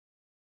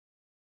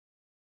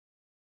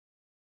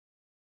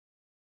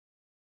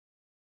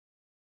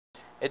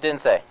It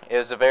didn't say. It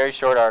was a very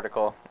short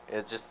article.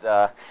 It just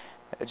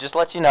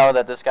lets you know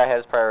that this guy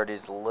has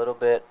priorities a little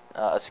bit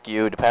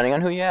askew, depending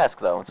on who you ask.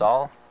 Though it's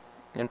all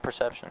in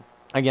perception.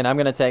 Again, I'm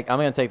gonna take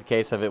the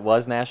case of it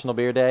was National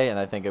Beer Day, and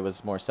I think it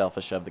was more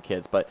selfish of the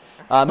kids. But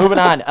moving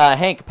on,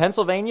 Hank,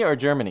 Pennsylvania or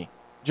Germany?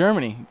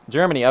 Germany.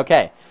 Germany.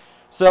 Okay.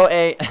 So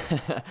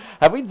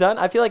have we done?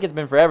 I feel like it's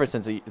been forever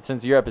since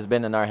Europe has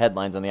been in our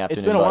headlines on the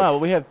afternoon. It's been a buzz. while.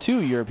 But we have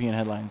 2 European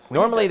headlines.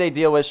 Normally they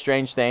deal with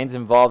strange things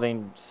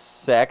involving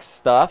sex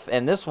stuff,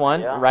 and this one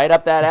Yeah. right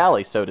up that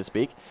alley, so to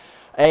speak.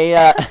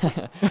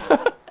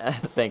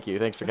 Thank you.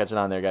 Thanks for catching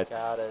on there, guys.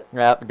 Got it.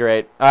 Yep,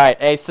 great. All right,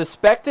 a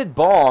suspected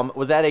bomb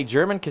was at a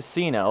German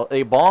casino.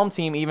 A bomb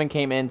team even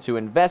came in to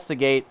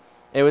investigate.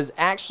 It was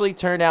actually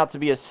turned out to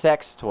be a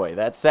sex toy.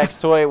 That sex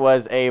toy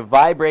was a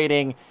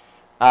vibrating,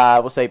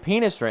 we'll say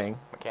penis ring.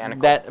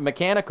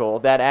 Mechanical.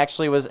 That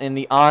actually was in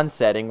the on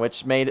setting,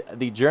 which made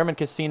the German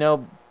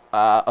casino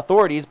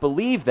authorities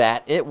believe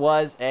that it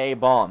was a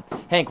bomb.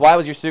 Hank, why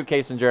was your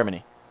suitcase in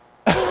Germany?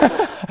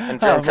 And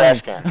German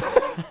trash can.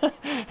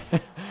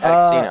 At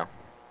a casino.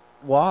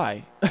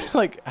 Why?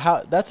 Like,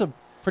 how? That's a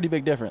pretty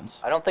big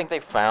difference. I don't think they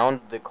found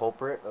the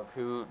culprit of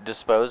who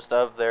disposed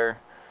of their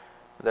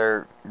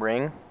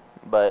ring,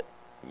 but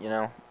you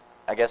know,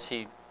 I guess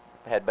he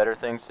had better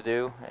things to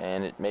do,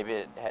 and maybe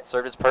it had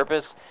served its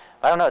purpose.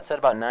 I don't know. It said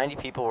about 90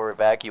 people were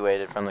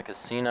evacuated from the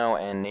casino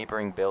and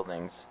neighboring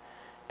buildings,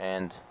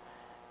 and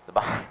the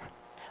bomb.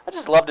 I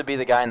just love to be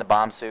the guy in the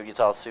bomb suit. Gets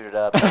all suited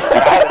up.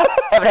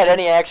 I haven't had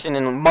any action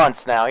in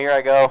months now. Here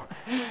I go,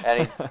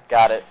 and he's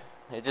got it.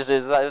 It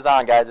was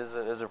on, guys.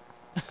 It was a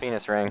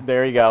penis ring.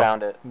 There you go.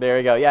 Found it. There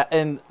you go. Yeah,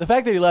 and The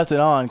fact that he left it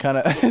on kind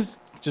of is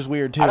just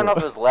weird, too. I don't know if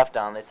it was left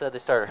on. They said they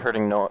started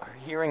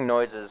hearing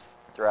noises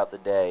throughout the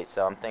day,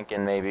 so I'm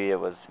thinking maybe it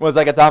was. well, it's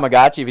like a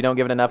Tamagotchi. If you don't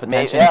give it enough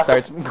attention, yeah. it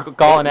starts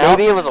calling out.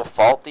 Maybe it was a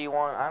faulty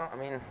one. I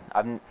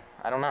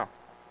don't know.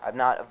 I'm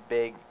not a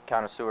big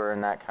connoisseur in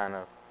that kind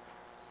of.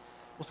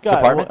 Well, Scott,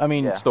 Department? I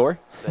mean, Yeah. Store.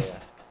 So, yeah.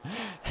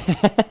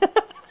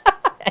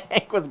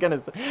 Hank was gonna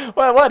say,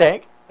 what,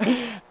 Hank?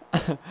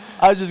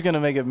 I was just going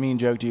to make a mean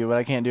joke to you, but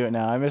I can't do it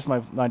now. I missed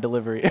my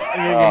delivery. You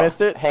missed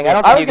it. Hank, I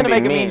don't I think was you can gonna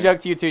be make a mean mean. joke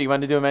to you too. You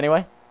wanted to do them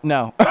anyway?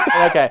 No.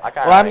 Okay. I kinda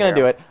Well, I'm wanna gonna hear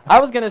do 'em. it. I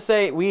was gonna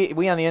say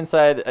we on the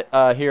inside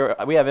here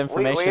we have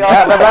information. we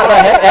are-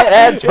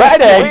 It's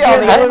Friday. We on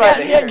the inside.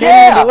 Can't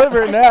Yeah. even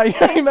deliver it now. You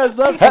already messed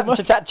up too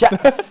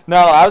much. No,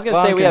 I was gonna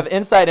Well, say we okay. have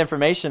inside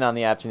information on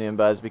the afternoon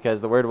buzz because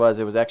the word was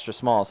it was extra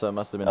small, so it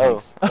must have been Oh.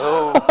 Hank's.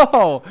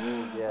 Oh.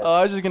 Yes.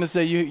 I was just going to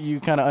say you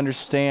kind of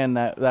understand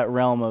that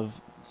realm of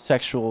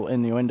sexual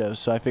innuendos,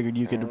 so I figured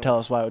you could tell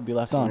us why it would be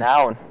left on.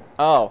 Now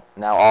Oh,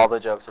 all the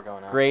jokes are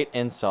going on. great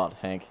insult,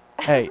 Hank.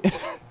 Hey.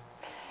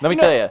 Let me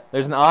tell you,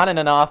 there's an on and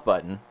an off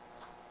button,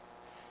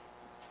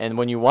 and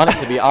when you want it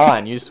to be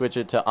on, you switch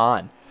it to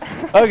on.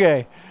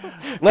 Okay.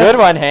 Good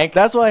one, Hank.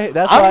 That's why. I'm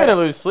gonna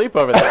lose sleep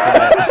over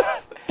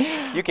that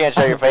tonight. You can't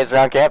show your face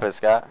around campus,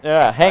 Scott.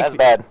 Yeah, Hank. That's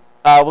bad.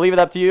 We'll leave it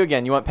up to you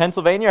again. You want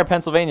Pennsylvania or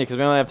Pennsylvania? Because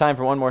we only have time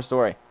for one more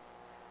story.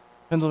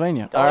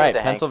 Pennsylvania. Don't All leave right, it to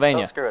Hank.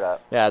 Pennsylvania. Don't screw it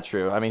up. Yeah,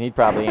 true. I mean, he'd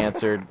probably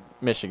answered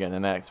Michigan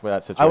in that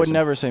situation. I would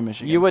never say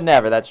Michigan. You would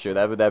never. That's true.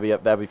 That'd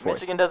be forced.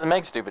 Michigan doesn't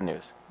make stupid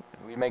news.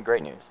 We make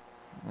great news.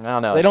 I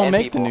don't know. They don't And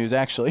make the people. news,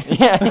 actually.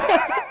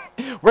 Yeah.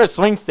 We're a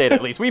swing state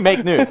at least. We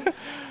make news.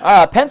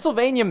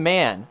 Pennsylvania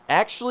man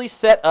actually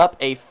set up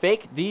a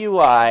fake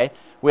DUI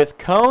with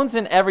cones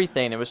and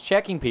everything. It was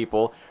checking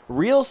people.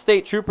 Real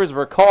state troopers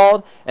were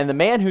called, and the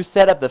man who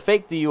set up the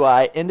fake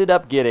DUI ended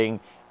up getting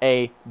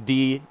a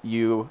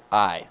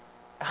DUI.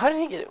 How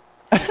did he get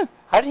it?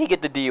 How did he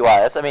get the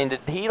DUI? Did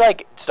he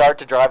like start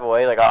to drive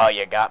away like, oh,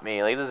 you got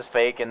me? Like, this is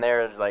fake, and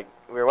there it's like,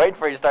 we were waiting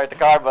for you to start the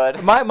car,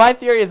 bud. My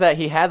theory is that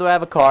he had to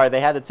have a car. They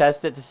had to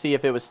test it to see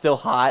if it was still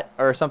hot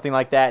or something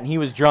like that, and he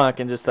was drunk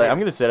and just like, I'm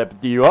gonna set up a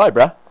DUI,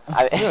 bruh.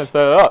 I'm gonna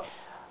set it up.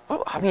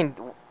 Well, I mean,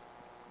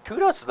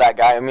 kudos to that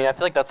guy. I mean, I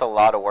feel like that's a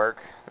lot of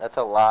work. That's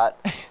a lot.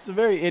 It's a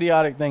very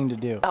idiotic thing to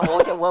do.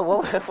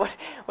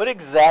 What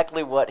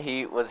exactly was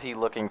he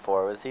looking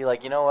for? Was he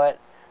like, you know what?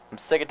 I'm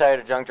sick and tired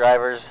of drunk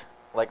drivers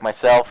like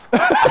myself.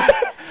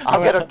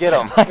 I'm gonna get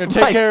them. I'm gonna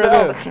take care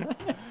of this.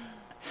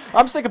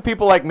 I'm sick of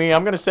people like me.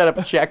 I'm gonna set up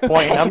a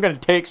checkpoint. I'm gonna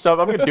take some.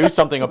 I'm gonna do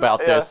something about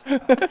this.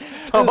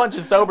 So a bunch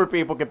of sober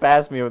people can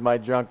pass me with my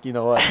drunk. You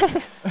know what?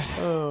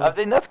 I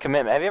think that's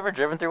commitment. Have you ever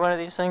driven through one of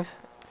these things?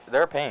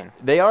 They're a pain.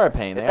 They are a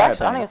pain. They It's are a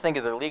actually, I don't pain. even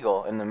think they're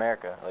legal in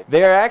America. Like,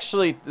 They're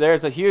actually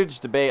there's a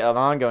huge debate, an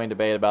ongoing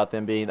debate about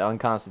them being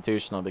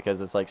unconstitutional because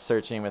it's like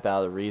searching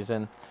without a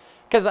reason.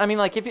 Because I mean,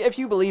 like if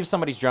you believe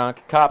somebody's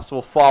drunk, cops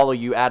will follow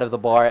you out of the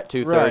bar at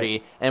 2:30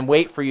 Right. and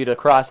wait for you to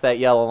cross that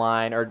yellow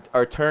line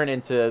or turn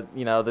into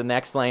the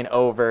next lane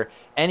over.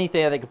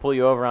 Anything that they could pull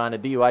you over on, a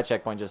DUI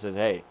checkpoint just says,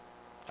 hey,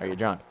 are you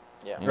drunk?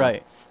 yeah. You know?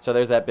 Right. So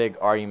there's that big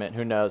argument.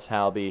 Who knows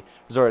how it'll be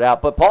resorted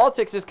out. But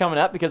politics is coming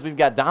up because we've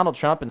got Donald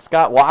Trump and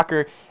Scott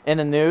Walker in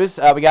the news.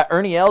 We got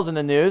Ernie Els in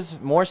the news.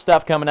 More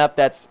stuff coming up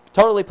that's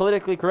totally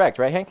politically correct.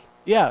 Right, Hank?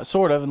 Yeah,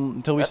 sort of,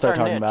 until we That's start our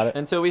talking niche. about it.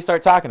 Until we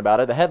start talking about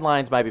it. The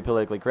headlines might be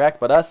politically correct,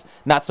 but us,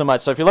 not so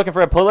much. So if you're looking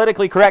for a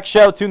politically correct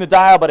show, tune the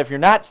dial. But if you're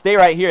not, stay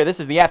right here. This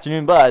is the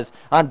Afternoon Buzz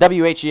on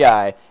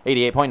WHEI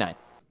 88.9.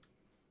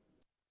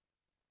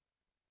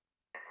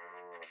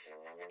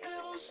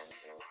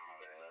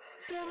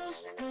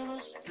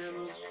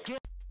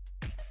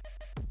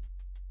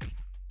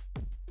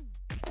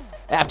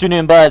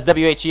 Afternoon Buzz,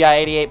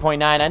 WHEI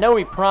 88.9. I know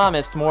we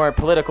promised more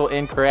political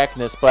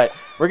incorrectness, but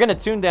we're going to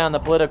tune down the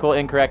political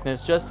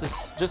incorrectness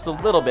just a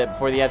little bit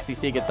before the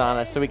FCC gets on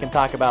us so we can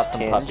talk about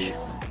some Hinge.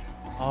 puppies.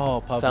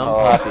 Oh, puppies. Some Oh,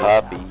 puppies.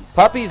 puppies.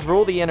 Puppies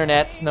rule the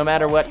internet. No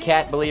matter what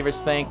cat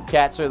believers think,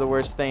 cats are the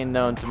worst thing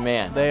known to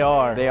man. They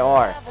are. They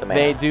are. To man.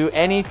 They do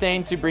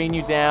anything to bring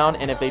you down,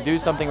 and if they do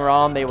something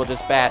wrong, they will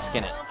just bask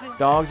in it.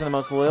 Dogs are the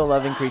most loyal,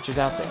 loving creatures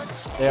out there.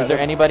 They are. Is there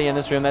anybody in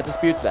this room that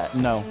disputes that?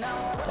 No.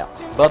 No.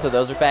 Both of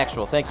those are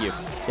factual. Thank you.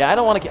 Yeah, I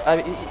don't want to. I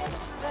don't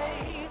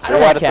Three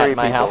want out a of cat three in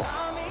my people. house.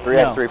 3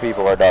 out No. of 3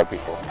 people are dog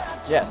people.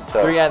 Yes.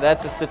 So-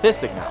 That's a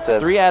statistic now. So-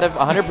 3 out of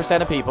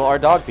 100% of people are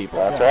dog people.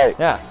 That's right.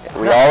 Yeah.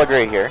 We all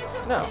agree here.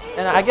 No.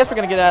 And I guess we're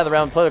gonna get out of the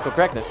realm of political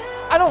correctness.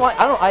 I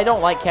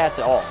don't like cats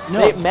at all.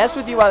 No. They mess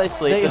with you while they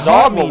sleep. They The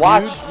dog haunt will me,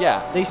 watch. dude.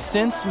 Yeah. They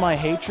sense my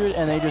hatred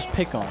and they just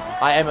pick on me.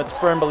 I am a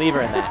firm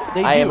believer in that.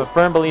 They I do. am a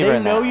firm believer They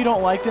in know that. you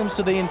don't like them,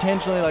 so they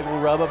intentionally like will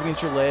rub up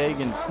against your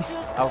leg and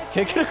I'll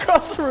kick it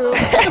across the room.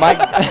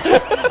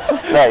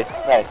 Nice,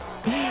 nice.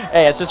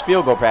 Hey, it's just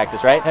field goal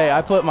practice, right? Hey,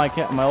 I put my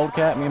old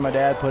cat, me and my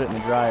dad put it in the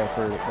dryer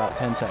for about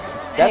 10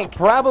 seconds. That's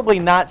probably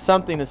not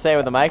something to say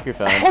with a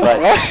microphone,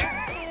 but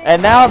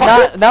and now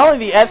not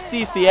only the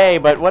FCCA,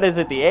 but what is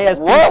it? The ASPCA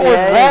What was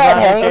that, is on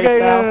the Hank? case Okay,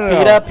 now.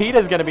 no.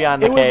 PETA's going to be on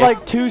the It was case.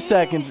 like 2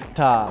 seconds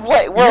tops.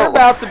 Wait, you're whoa.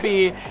 about to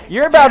be.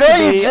 You're You about know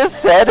to you be.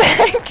 just said,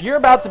 Hank? You're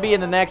about to be in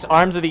the next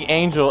Arms of the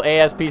Angel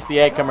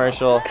ASPCA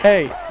commercial.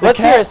 Hey, the Let's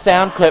cat, hear a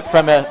sound clip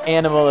from an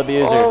animal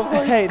abuser. Oh,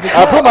 Hey, the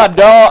I put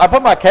cat, I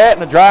put my cat in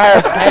the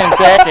dryer for 10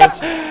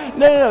 seconds.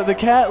 no, the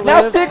cat Now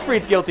lived.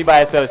 Siegfried's guilty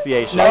by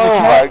association. No, Oh the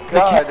my cat,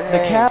 God, the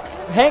Hank.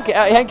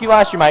 cat. Hank, you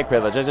lost your mic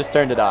privilege. I just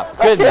turned it off.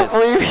 I can't Goodness.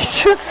 believe you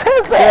just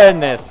said that.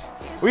 Goodness.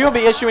 We will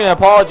be issuing an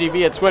apology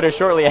via Twitter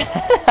shortly.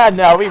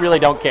 No, we really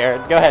don't care.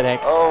 Go ahead,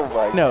 Hank. Oh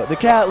my. No, the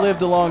cat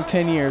lived a long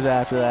 10 years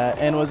after that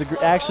and was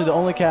actually the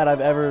only cat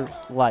I've ever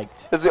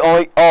liked. That's the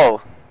only.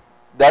 Oh,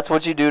 that's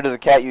what you do to the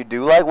cat you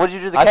do like. What did you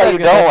do to the I thought cat you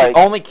you were gonna say don't it's the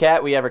like? only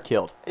cat we ever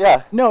killed.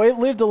 Yeah. No, it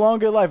lived a long,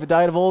 good life. It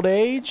died of old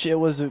age. It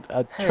was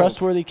a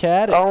trustworthy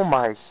cat. It Oh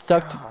my.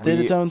 did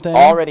its We own thing.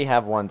 already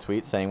have one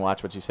tweet saying,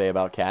 "Watch what you say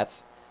about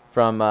cats,"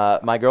 from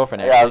my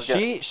girlfriend. Yeah, I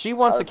Actually, was she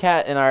wants I a was-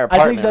 cat in our I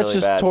apartment. think that's really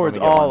just bad when towards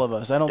we get all one. of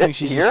us. I don't think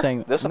she's Here? just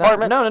saying This No,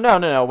 apartment?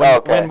 no. When,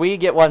 Okay. when we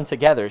get one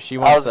together, she I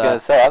wants. was gonna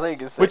say. I think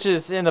you could say. Which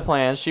is in the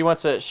plans. She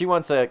wants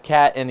a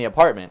cat in the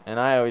apartment,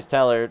 and I always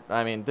tell her,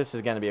 I mean, this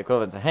is going to be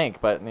equivalent to Hank,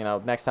 but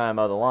next time I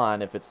mow the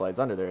lawn, if it slides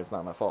under there, it's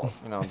not my fault.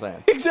 You know what I'm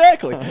saying?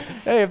 Exactly.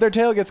 Hey, if their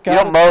tail gets You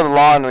caught, don't mow the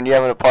lawn when you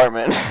have an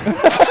apartment.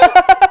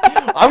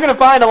 I'm gonna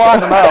find a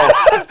lawn to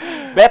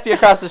mow. Betsy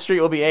across the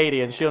street will be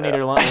 80, and she'll need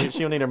her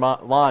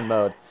lawn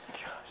mowed.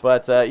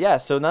 But yeah,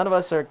 so none of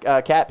us are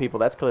cat people.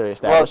 That's clearly Well,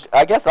 established.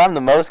 I guess I'm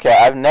the most cat.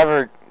 I've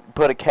never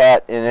put a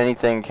cat in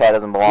anything cat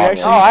doesn't belong in.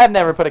 actually- Oh, I've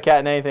never put a cat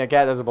in anything a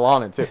cat doesn't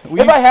belong in. Too.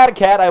 If I had a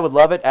cat, I would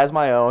love it as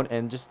my own,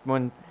 and just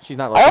when she's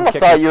not looking, I almost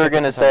kick thought her- you were kick her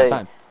gonna from time to say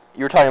time.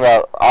 you were talking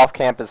about off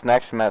campus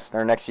next semester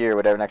or next year,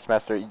 whatever next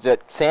semester.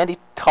 That Sandy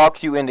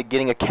talks you into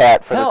getting a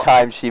cat for Hell. the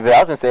time she. I was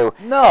gonna say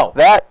No,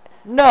 that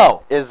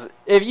no. is.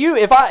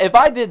 If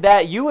I did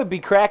that, you would be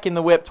cracking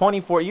the whip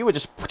 24. You would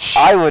just.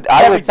 I would.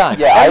 Every would. time.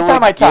 Yeah, Every I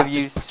time would I talk, give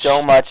you just-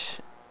 so much.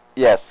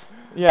 Yes,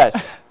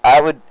 Yes.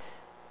 I would.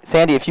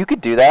 Sandy, if you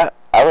could do that,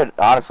 I would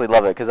honestly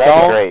love it because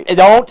that'd be great.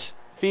 Don't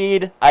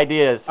feed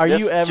ideas. Are just,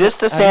 you ever? just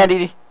to have you-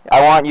 Sandy,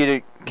 I want you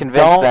to convince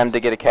Don't them to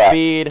get a cat.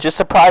 feed Just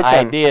surprise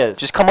him. ideas.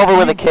 Just come over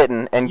with a You've-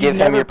 kitten and You've give him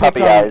never your picked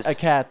puppy on eyes. A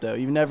cat though.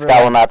 You've never.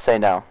 Scott will not say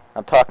no.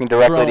 I'm talking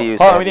directly Bro. to you.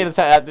 Hold on, we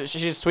Sandy. need to. She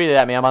just tweeted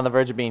at me. I'm on the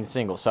verge of being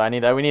single, so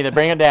we need to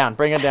bring it down.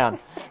 Bring it down.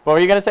 What were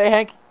you gonna say,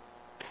 Hank?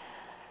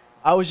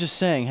 I was just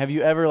saying, have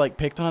you ever like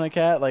picked on a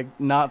cat, like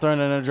not thrown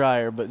it in a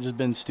dryer, but just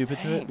been stupid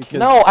to it? Because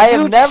No, I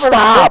have Dude, never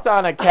stop. picked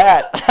on a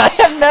cat. I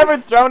have never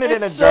thrown it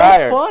in a it's so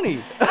dryer.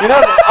 funny. You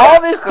know, all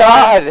this time.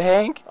 God,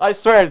 Hank. I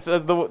swear, it's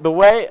the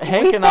way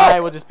Hank and I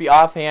will just be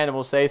offhand and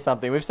we'll say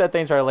something. We've said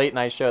things for our late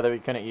night show that we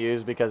couldn't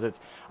use because it's.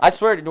 I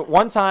swear,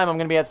 one time I'm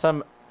gonna be at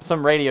some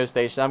radio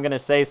station. I'm gonna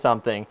say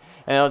something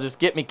and it'll just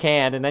get me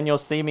canned, and then you'll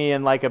see me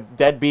in like a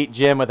deadbeat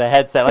gym with a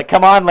headset. Like,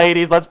 come on,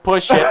 ladies, let's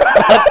push it.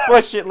 Let's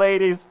push it,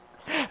 ladies.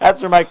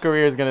 That's where my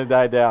career is gonna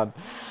die down.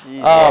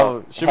 Jeez, Oh,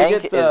 man. should we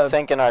Hank get, is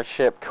sinking our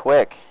ship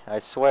quick. I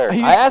swear. Are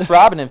you- I asked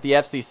Robin if the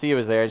FCC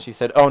was there, and she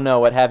said, "Oh no,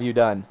 what have you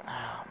done?" Oh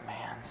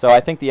man. So I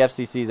think the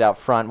FCC's out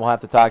front. We'll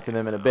have to talk to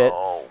them in a bit.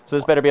 Oh, So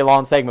this better be a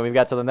long segment. We've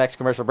got to the next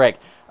commercial break.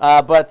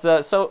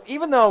 So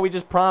even though we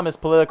just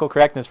promised political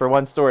correctness for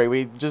one story,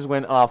 we just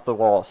went off the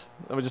walls.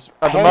 We just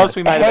the Hank- most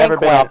we might have Hank ever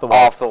been went off the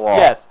walls. off the wall.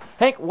 Yes,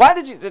 Hank. Why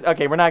did you?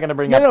 Okay, we're not gonna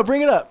bring up. No,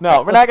 bring it up.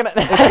 No, we're not gonna.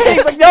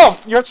 He's like, no,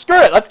 you're screw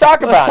it. Let's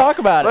talk about it. Let's talk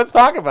about it. Let's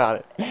talk about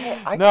it.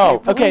 I No.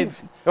 can't Okay, believe-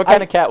 What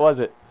kind I- of cat was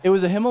it? It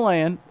was a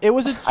Himalayan. It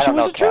was a. I She don't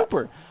was know a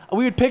trooper.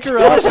 We would pick her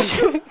up.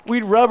 And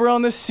we'd rub her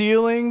on the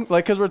ceiling,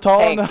 like, because we're tall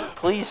Hank, enough.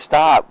 please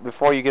stop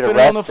before you get Put her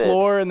arrested. on the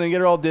floor and then get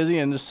her all dizzy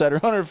and just set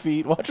her on her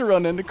feet. Watch her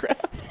run into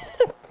crap.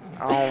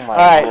 Oh my All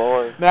right,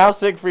 lord. now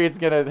Siegfried's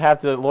gonna have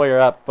to lawyer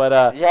up,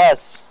 but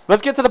Yes.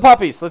 let's get to the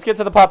puppies. Let's get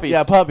to the puppies.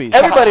 Yeah, puppies.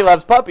 Everybody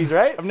loves puppies,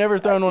 right? I've never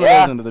thrown one Yeah.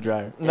 of those into the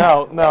dryer.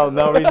 No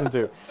reason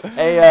to.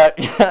 Hey,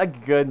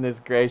 goodness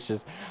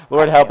gracious,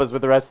 Lord help us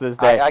with the rest of this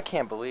day. I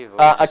can't believe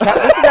it.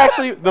 This is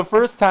actually the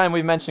first time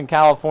we've mentioned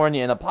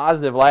California in a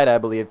positive light, I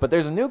believe. But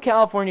there's a new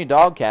California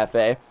dog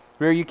cafe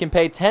where you can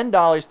pay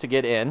 $10 to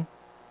get in.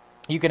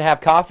 You can have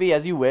coffee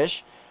as you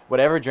wish,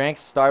 whatever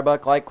drinks,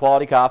 Starbucks-like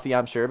quality coffee,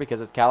 I'm sure, because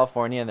it's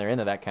California and they're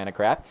into that kind of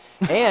crap.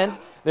 And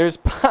there's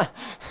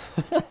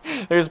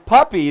there's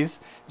puppies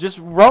just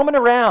roaming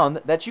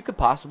around that you could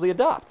possibly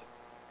adopt.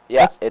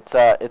 Yeah, it's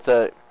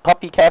a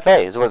puppy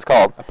cafe is what it's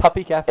called. A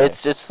puppy cafe.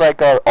 It's just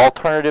like an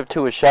alternative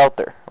to a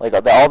shelter. Like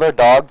all their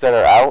dogs that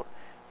are out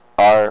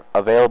are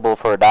available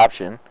for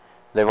adoption.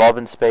 They've all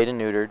been spayed and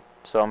neutered.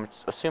 So I'm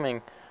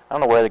assuming, I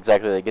don't know where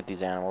exactly they get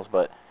these animals,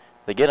 but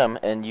they get them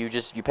and you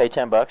pay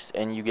 $10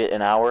 and you get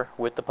an hour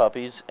with the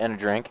puppies and a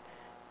drink.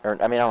 Or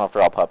I mean, I don't know if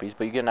they're all puppies,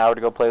 but you get an hour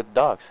to go play with the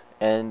dogs,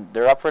 and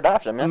they're up for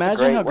adoption. I mean, that's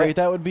a Imagine how way. great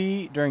that would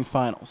be during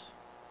finals.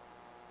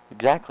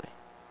 Exactly.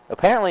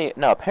 Apparently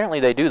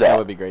they do that. That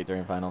would be great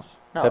during finals.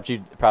 No. Except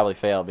you'd probably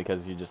fail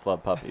because you just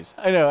love puppies.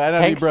 I know, and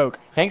I'd be broke.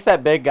 Hank's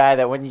that big guy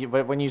that when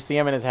you see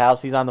him in his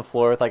house, he's on the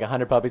floor with like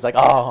 100 puppies. Like,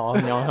 oh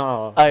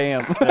no. I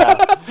am.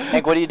 Yeah.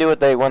 Hank, what do you do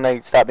when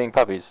they stop being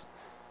puppies?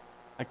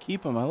 I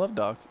keep them. I love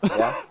dogs.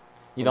 Yeah.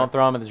 You don't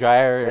throw them in the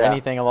dryer or Yeah.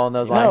 anything along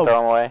those No. lines. Throw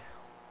them away.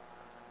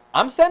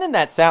 I'm sending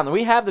that sound.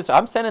 We have this.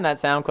 I'm sending that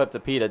sound clip to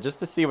PETA just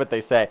to see what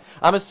they say.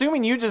 I'm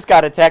assuming you just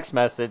got a text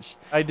message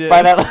I did.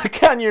 by that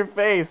look on your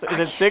face. Is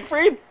it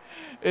Siegfried?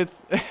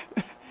 It's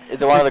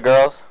Is it one of the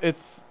girls?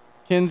 it's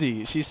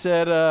Kinsey. She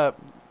said,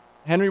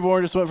 Henry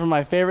Bourne just went from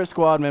my favorite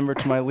squad member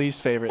to my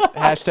least favorite.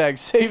 Hashtag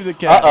save the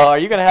cats. Uh-oh. Are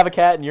you gonna have a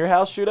cat in your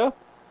house, Shudo?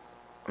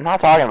 I'm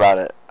not talking about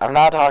it. I'm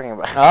not talking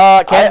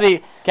about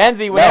it.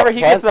 Kenzie, whenever he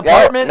gets an no,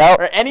 apartment no,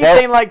 or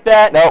anything no, like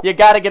that, no. you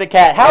gotta get a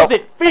cat. How's No.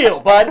 it feel,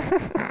 bud?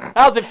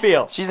 How's it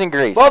feel? She's in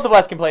Greece. Both of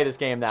us can play this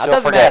game now. It She'll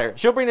doesn't forget. matter.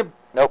 She'll bring a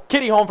Nope.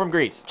 kitty home from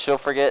Greece. She'll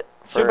forget.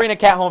 She'll bring a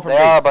cat home from There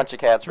Greece. are a bunch of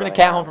cats. She'll bring a running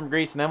cat around. home from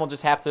Greece, and then we'll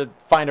just have to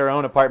find our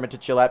own apartment to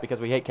chill at because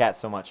we hate cats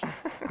so much.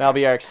 That'll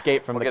be our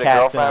escape from We'll the get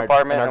cats a and girlfriend our,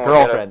 apartment and our and we'll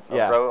get girlfriends. a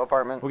Yeah. bro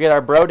apartment. We'll get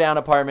our bro down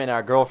apartment and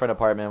our girlfriend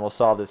apartment, and we'll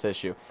solve this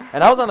issue.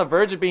 And I was on the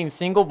verge of being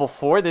single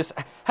before this.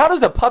 How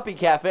does a puppy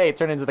cafe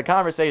turn into the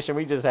conversation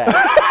we just had?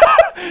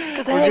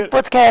 Because Hank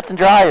puts cats in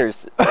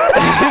dryers.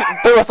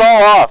 Threw us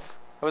all off.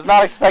 I was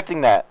not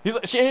expecting that.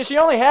 She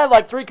only had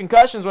like 3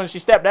 concussions when she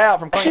stepped out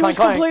from clank, She clank, was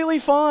clank. completely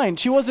fine.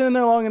 She wasn't in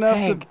there long enough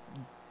Hank, to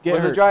get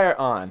Was the hurt. dryer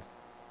on?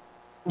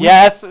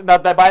 Yes. By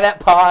that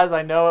pause,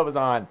 I know it was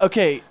on.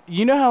 Okay,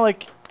 you know how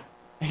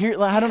here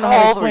I don't know How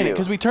how to old were explain it you?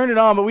 because we turned it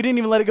on, but we didn't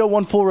even let it go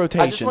one full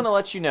rotation. I just want to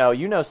let you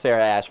know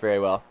Sarah Ash very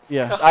well.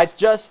 Yeah.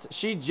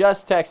 She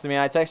just texted me.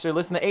 I texted her,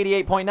 listen to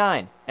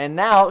 88.9. And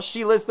now this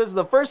is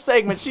the first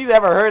segment she's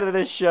ever heard of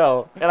this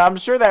show. And I'm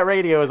sure that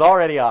radio is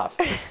already off.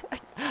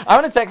 I'm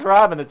going to text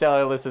Robin to tell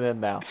her to listen in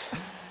now.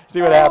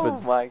 See what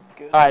happens. Oh my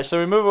goodness. All right, so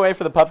we move away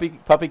from the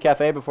puppy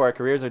cafe before our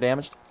careers are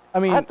damaged? I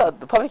mean, I thought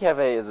the puppy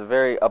cafe is a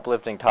very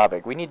uplifting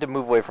topic. We need to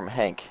move away from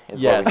Hank. Is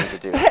Yes. what we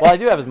need to do. Well, I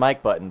do have his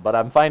mic button, but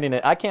I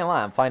can't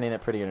lie, I'm finding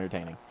it pretty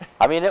entertaining.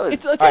 I mean, it was.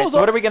 it's All right, almost so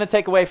what are we going to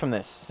take away from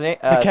this?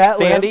 cat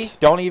Sandy, lived.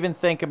 don't even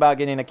think about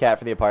getting a cat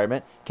for the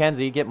apartment.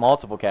 Kenzie, get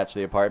multiple cats for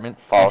the apartment.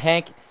 False. And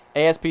Hank,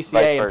 Vice ASPCA,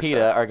 and versa.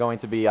 PETA are going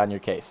to be on your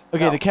case.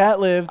 okay. No. The cat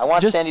lived. I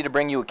want just, Sandy to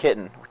bring you a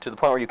kitten to the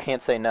point where you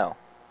can't say no,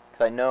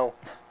 because I know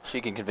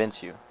she can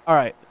convince you. All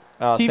right.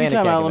 Oh, TV Sandy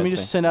timeout. can't Let me convince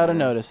just send out a Mhm.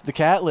 notice. The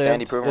cat lived.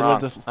 Sandy, prove it me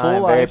lived a wrong. full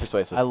I'm life. very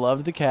persuasive. I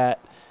loved the cat.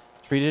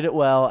 Treated it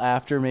well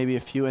after maybe a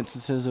few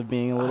instances of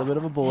being a little bit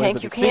of a bully. Hank,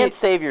 but you the- can't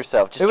save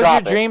yourself. Just It was your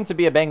drop dream to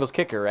be a Bengals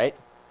kicker, right?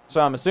 So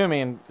I'm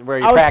assuming where I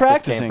your was practice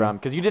practicing. came from,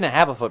 because you didn't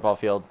have a football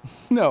field.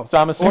 No. So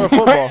I'm assuming Or a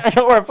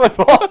football. or a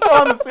football. So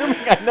I'm assuming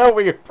I know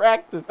where your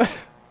practice.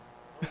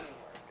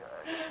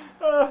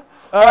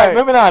 All right,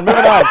 moving on.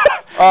 Making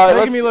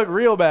let's- me look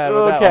real bad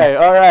with that okay,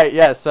 one. all right,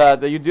 yes.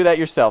 You do that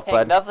yourself, Hank,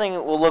 bud. nothing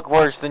will look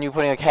worse than you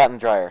putting a cat in the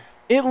dryer.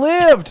 It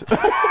lived.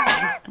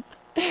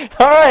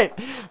 All right,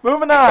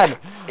 moving on.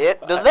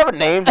 It does it have a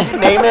name? Did you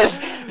name it?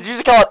 Did you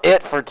just call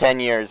it for 10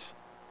 years?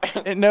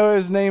 No,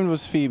 his name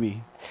was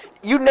Phoebe.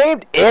 You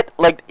named it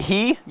like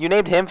he? You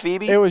named him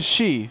Phoebe? It was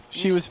she.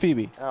 She was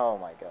Phoebe. Oh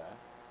my god.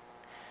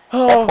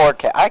 That poor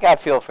cat. I got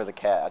feel for the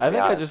cat. I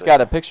think I just got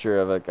a picture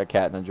of a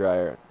cat in a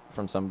dryer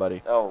from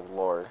somebody. Oh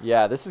lord.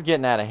 Yeah, this is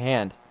getting out of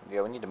hand.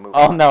 Yeah, we need to move.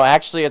 Oh on. no,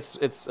 actually, it's.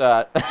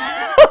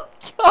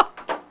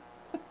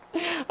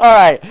 All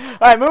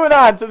right. Moving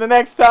on to the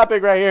next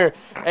topic right here.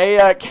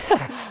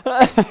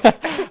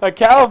 A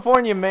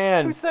California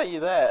man. Who sent you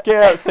that?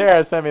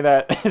 Sarah sent me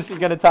that. Is he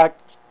gonna talk?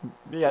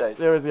 Yeah, Nice.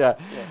 there was It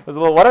was a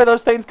little. What are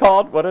those things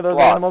called? What are those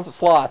Sloths.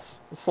 animals?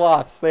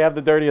 Sloths. They have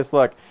the dirtiest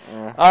look.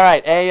 Yeah. All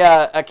right.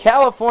 A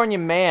California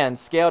man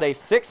scaled a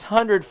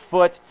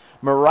 600-foot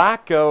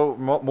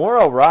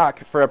Morro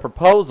rock for a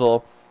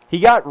proposal. He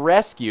got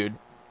rescued.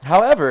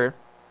 However,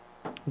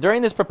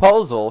 during this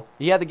proposal,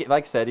 he had to get,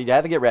 like I said, he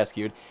had to get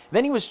rescued.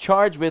 Then he was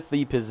charged with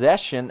the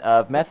possession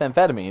of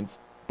methamphetamines.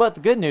 But the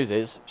good news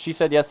is, she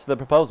said yes to the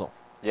proposal.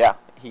 Yeah,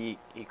 he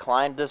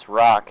climbed this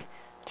rock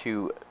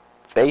to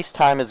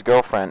FaceTime his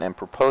girlfriend and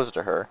propose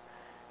to her.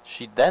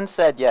 She then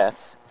said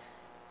yes.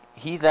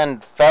 He then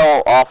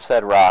fell off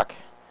said rock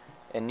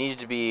and needed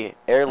to be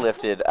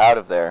airlifted out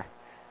of there.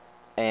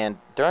 And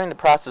during the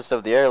process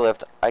of the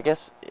airlift, I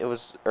guess it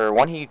was, or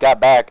when he got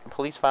back,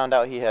 police found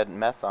out he had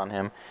meth on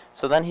him.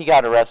 So then he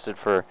got arrested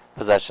for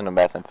possession of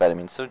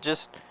methamphetamine. So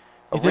just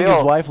a You think real,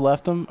 his wife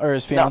left him, or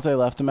his fiance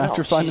left him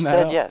after no, finding she that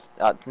said out? yes.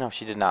 No,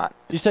 she did not.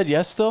 You said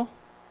yes still?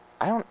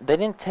 They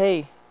didn't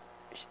say.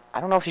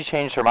 I don't know if she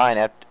changed her mind.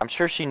 I'm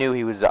sure she knew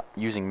he was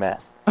using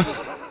meth.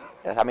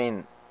 I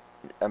mean,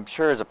 I'm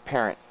sure as a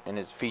parent in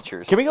his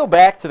features. Can we go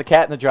back to the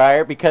cat in the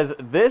dryer? Because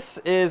this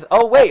is...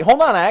 Oh, wait.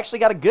 Hold on. I actually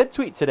got a good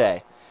tweet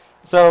today.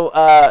 So,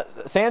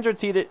 Sandra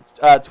tweeted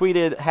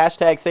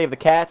hashtag save the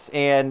cats,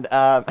 and...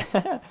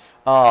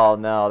 oh,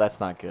 no. That's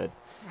not good.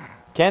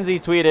 Kenzie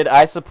tweeted,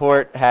 I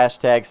support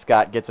hashtag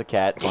Scott gets a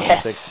cat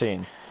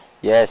 2016.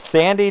 Yes.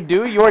 Sandy,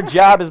 do your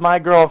job as my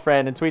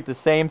girlfriend and tweet the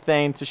same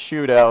thing to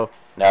Shudo.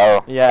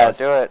 No. Yes.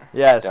 Don't do it.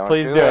 Yes, Don't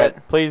please do do it.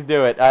 it. Please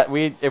do it.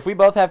 If we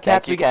both have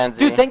cats, Thank we you, can.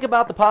 Kenzie. Dude, think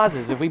about the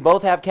positives. If we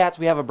both have cats,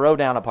 we have a bro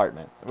down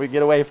apartment. We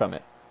get away from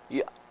it.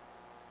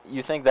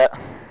 You think that?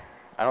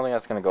 I don't think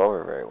that's gonna go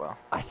over very well.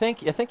 I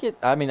think it.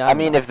 I mean, I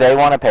mean, if they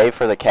want to pay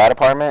for the cat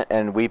apartment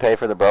and we pay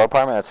for the bro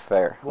apartment, that's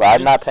fair. We'll Well, I'm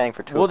just- not paying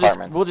for two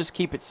apartments. We'll just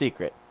keep it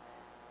secret.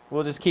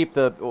 We'll just keep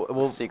the.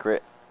 We'll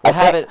secret. we'll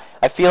have it.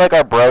 I feel like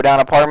our bro down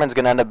apartment's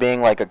gonna end up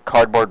being like a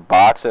cardboard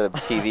box that a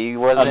TV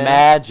was in.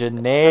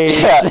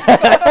 Imagination.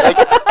 Yeah.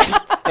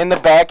 Like, in the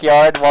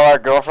backyard while our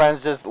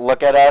girlfriends just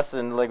look at us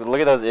and like, look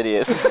at those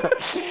idiots.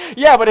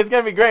 Yeah, but it's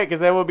gonna be great because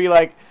then we'll be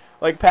like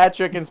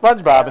Patrick and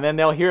SpongeBob, and then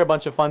they'll hear a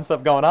bunch of fun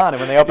stuff going on, and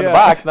when they open the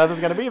box, nothing's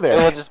gonna be there.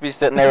 We'll just be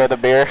sitting there with a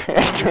beer.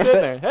 Just sitting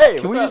there. Hey,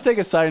 Can what's we up? just take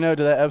a side note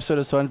to that episode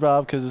of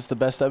SpongeBob because it's the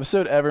best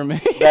episode ever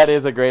made? That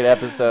is a great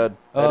episode.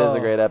 That is a Oh.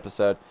 great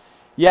episode.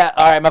 Yeah,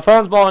 all right, my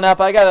phone's blowing up.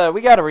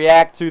 We gotta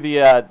react to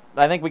the.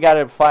 I think we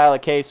gotta file a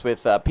case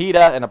with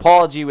PETA, an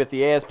apology with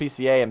the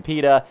ASPCA and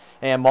PETA,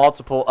 and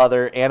multiple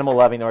other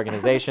animal-loving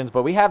organizations.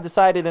 But we have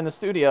decided in the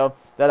studio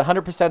that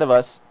 100% of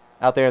us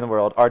out there in the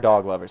world are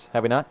dog lovers.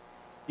 Have we not?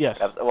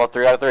 Yes. Well,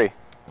 3 out of 3.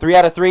 3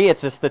 out of 3.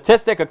 It's a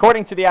statistic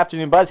according to the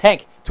Afternoon Buzz.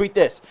 Hank, tweet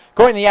this.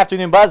 According to the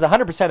Afternoon Buzz,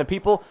 100% of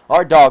people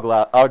are dog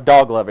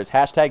lovers.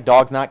 Hashtag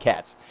dogs, not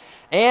cats.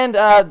 And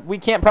we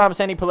can't promise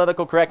any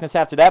political correctness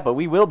after that, but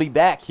we will be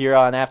back here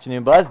on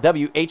Afternoon Buzz,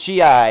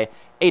 WHEI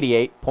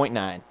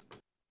 88.9.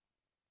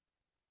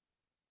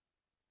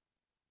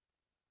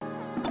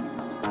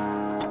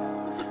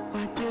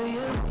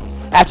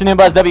 Afternoon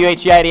Buzz,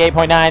 WHEI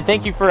 88.9.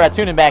 Thank you for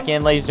tuning back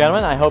in, ladies and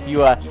gentlemen. I hope you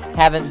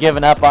haven't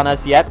given up on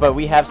us yet, but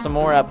we have some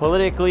more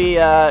politically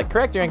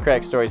correct or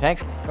incorrect stories. Hank,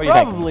 what do you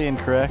think? Probably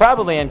incorrect.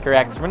 Probably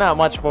incorrect. We're not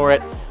much for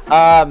it.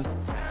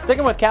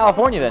 Sticking with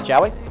California then,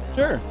 shall we?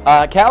 Sure.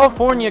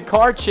 California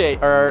car chase,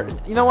 or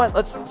you know what?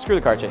 Let's screw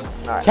the car chase.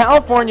 All right.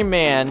 California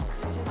man,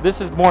 this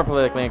is more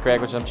politically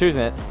incorrect, which I'm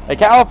choosing it. A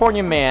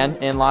California man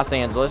in Los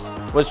Angeles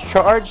was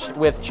charged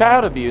with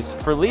child abuse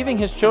for leaving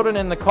his children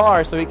in the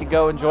car so he could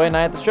go enjoy a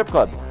night at the strip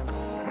club.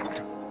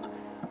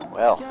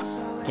 Well,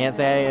 Can't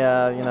say,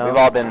 you know. we've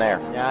all been there.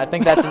 Yeah, I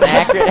think that's an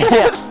accurate.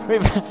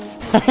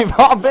 Yeah, we've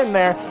all been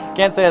there.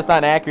 Can't say that's not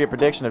an accurate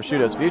prediction of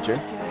Shudo's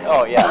future.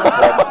 Oh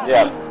yeah,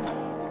 yeah.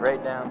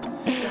 Right down.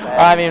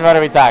 I mean, what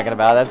are we talking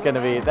about? That's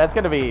gonna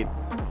be.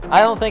 I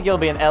don't think it'll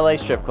be an LA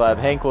strip club.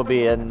 Hank will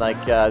be in like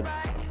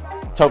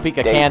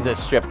Topeka, Dayton.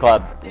 Kansas strip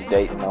club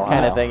Dayton, Ohio.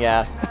 kind of thing.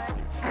 Yeah.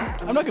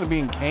 I'm not going to be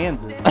in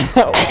Kansas.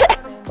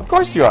 Of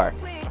course you are.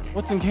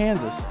 What's in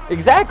Kansas?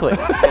 Exactly.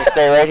 I'm gonna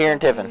stay right here in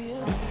Tiffin.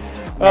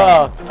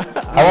 Oh,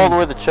 How old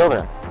were the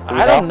children? Do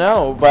we I don't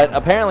know, but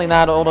apparently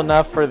not old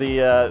enough for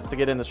the to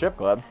get in the strip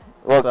club.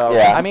 Well, So,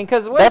 yeah. I mean,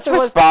 because That's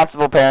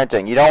responsible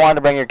parenting. You don't want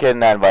to bring your kid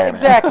in that environment.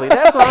 Exactly.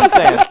 That's what I'm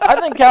saying. I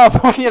think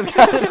California's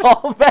got it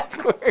all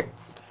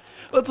backwards.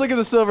 Let's look at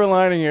the silver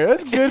lining here.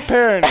 That's good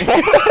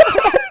parenting.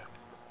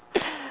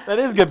 That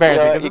is good parenting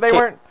Yeah, because you if they can't-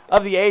 weren't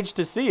of the age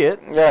to see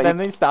it, Yeah, then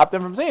you they stopped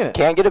them from seeing it.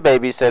 Can't get a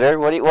babysitter.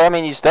 What do you? Well, I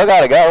mean, you still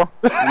gotta go.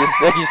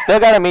 You still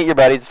gotta meet your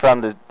buddies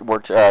from the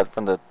work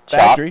from the shop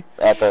Factory.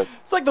 at the.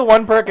 It's like the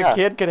one perk a Yeah.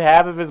 kid could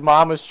have if his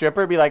mom was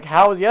stripper. Be like,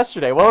 "How was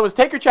yesterday?" Well, it was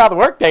take your child to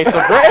work day, so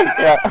great.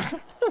 Yeah.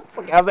 It's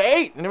like I was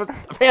 8 and it was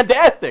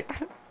fantastic.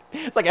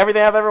 It's like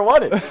everything I've ever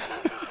wanted.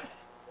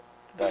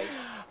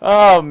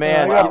 Oh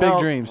man, I got you big know,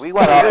 dreams. We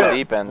went off the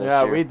deep end this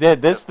Yeah, year. we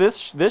did.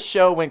 This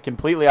show went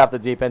completely off the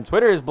deep end.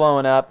 Twitter is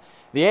blowing up.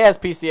 The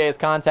ASPCA is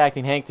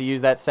contacting Hank to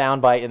use that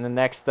soundbite in the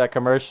next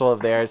commercial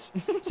of theirs.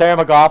 Sarah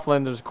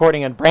McLaughlin is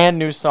recording a brand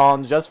new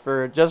song just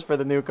for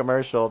the new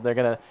commercial. They're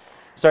gonna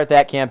start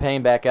that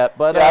campaign back up.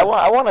 But Yeah,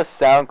 I want a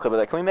sound clip of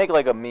that. Can we make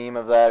like a meme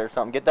of that or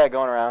something? Get that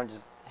going around.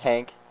 Just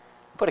Hank.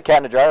 Put a cat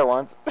in a dryer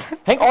once.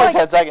 Hank's Only like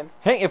 10 seconds.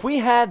 Hank. If we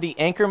had the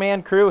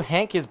Anchorman crew,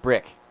 Hank is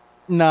Brick.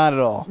 Not at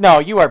all. No,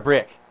 you are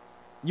Brick.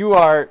 You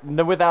are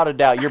without a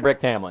doubt. You're Brick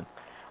Tamlin.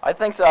 I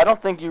think so. I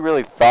don't think you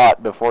really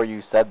thought before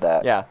you said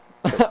that. Yeah.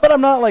 But I'm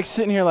not like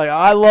sitting here like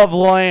I love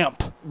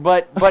Lamp.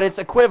 But it's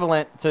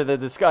equivalent to the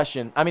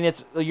discussion. I mean,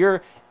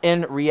 you're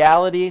in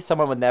reality,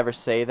 someone would never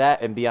say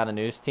that and be on a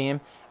news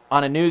team.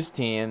 On a news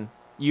team,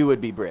 you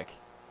would be Brick.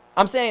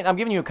 I'm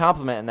giving you a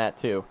compliment in that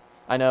too.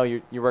 I know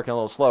you're working a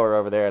little slower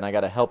over there, and I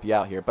got to help you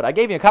out here. But I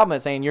gave you a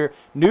compliment saying your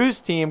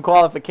news team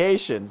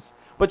qualifications,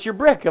 but you're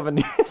Brick of a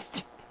news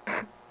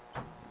team.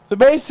 So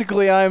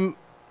basically,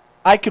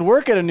 I could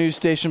work at a news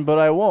station, but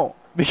I won't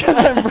because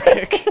I'm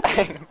Brick.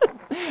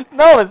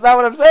 No, that's not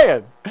what I'm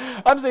saying.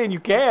 I'm saying you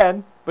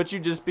can, but you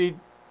just be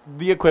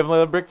the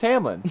equivalent of Brick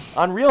Tamlin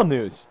on real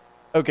news.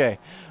 Okay,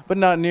 but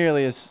not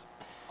nearly as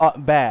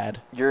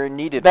bad. You're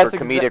needed That's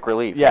for comedic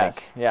relief. Yes,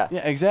 Hank. yeah.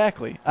 Yeah,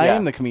 exactly. I Yeah.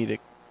 am the comedic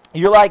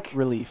You're like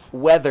relief.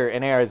 weather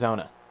in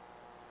Arizona.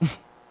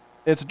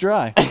 It's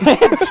dry.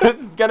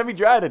 it's going to be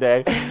dry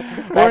today.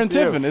 Or in Back to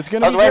you. Tiffin, it's I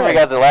gonna was be waiting for you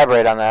dry. guys to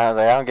elaborate on that. I was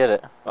like, I don't get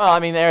it. Well, I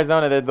mean,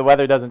 Arizona, the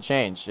weather doesn't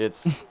change.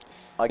 It's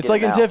I It's get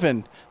like it in now.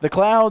 Tiffin. The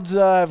clouds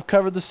have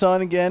covered the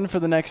sun again for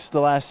the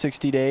last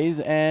 60 days,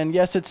 and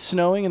yes, it's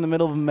snowing in the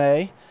middle of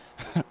May,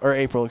 or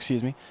April,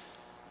 excuse me.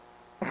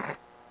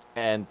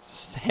 and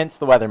hence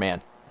the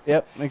weatherman.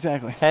 Yep,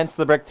 exactly. Hence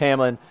the Brick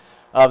Tamlin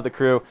of the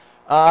crew.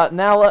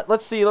 Now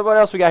let's see. Look what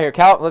else we got here.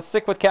 Let's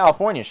stick with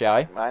California, shall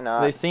we? Why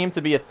not? They seem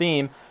to be a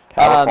theme.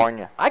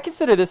 California. I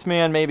consider this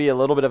man maybe a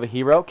little bit of a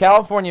hero.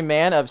 California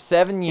man of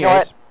 7 years. You know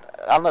what?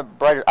 On the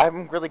brighter,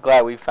 I'm really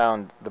glad we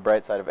found the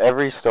bright side of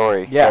every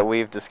story Yeah. that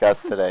we've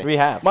discussed today. We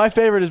have. My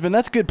favorite has been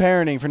that's good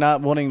parenting for not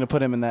wanting to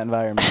put him in that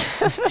environment.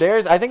 I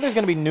think there's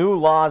going to be new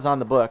laws on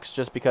the books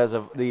just because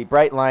of the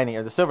bright lining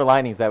or the silver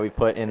linings that we've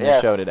put in the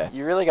Yes, show today.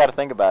 You really got to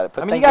think about it.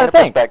 Put I mean, you things gotta into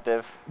think.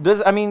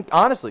 perspective.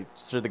 Honestly,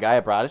 should the guy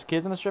have brought his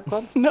kids in the strip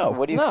club? No.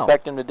 What do you No.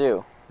 expect him to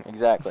do?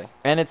 Exactly.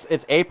 And it's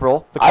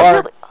April. I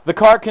really- The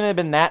car couldn't have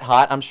been that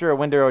hot. I'm sure a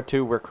window or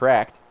two were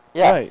cracked.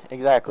 Yeah, Right.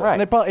 exactly. Right.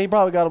 And he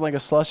probably got him like a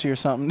slushy or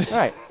something.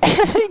 Right.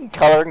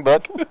 Coloring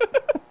book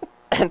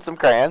and some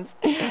crayons.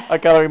 A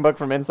coloring book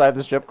from inside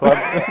the strip club.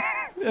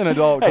 An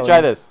adult. Hey, coloring try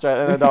book. this. Try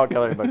an adult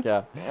coloring book,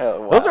 yeah.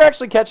 Oh, wow. Those are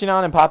actually catching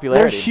on in They're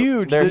popularity.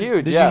 huge. They're Did-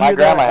 huge, did yeah. You My hear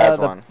grandma that, has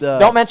one.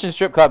 Don't mention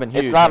strip club and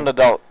huge. It's not an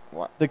adult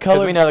one. The Because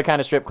colored, we know the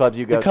kind of strip clubs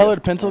you go the to.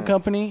 colored pencil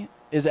company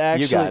is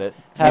actually You got it.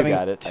 having you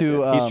got it.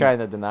 to. He's trying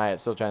to deny it.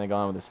 Still trying to go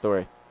on with his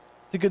story.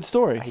 It's a good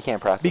story. He can't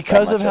process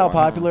Because that of much how at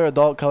once. popular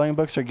adult coloring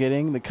books are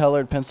getting, the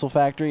colored pencil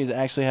factory is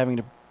actually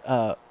having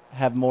to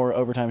have more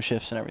overtime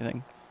shifts and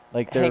everything.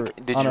 Like they're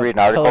Hank, did on you a read an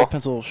article? colored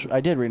pencil.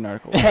 I did read an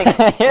article. Hank,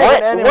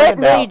 what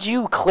made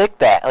you click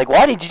that? Like,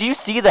 why did you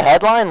see the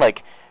headline?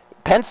 Like,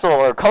 pencil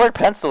or colored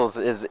pencils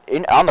is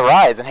on the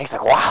rise, and Hank's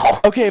like, wow.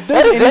 Okay, if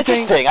That there's is anything,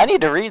 interesting. I need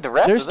to read the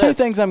rest there's of two this.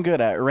 things I'm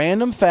good at: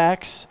 random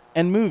facts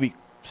and movie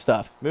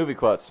stuff. Movie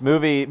quotes,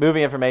 movie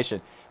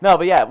information. No,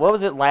 but yeah, what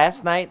was it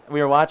last night? We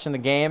were watching the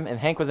game, and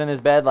Hank was in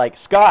his bed like,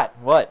 Scott,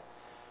 what?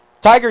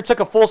 Tiger took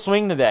a full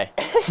swing today.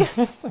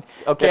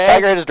 Okay. Yeah,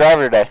 Tiger hit his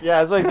driver today. Yeah,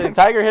 that's what he said.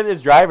 Tiger hit his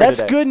driver That's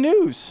today. good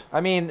news. I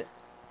mean,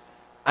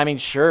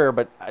 sure,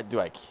 but do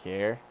I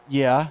care?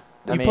 Yeah.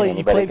 I mean, You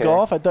anybody played could.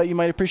 golf. I thought you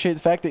might appreciate the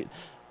fact that,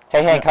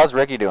 Hey, Hank, how's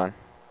Ricky doing?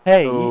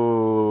 hey,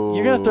 Ooh.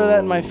 you're gonna throw that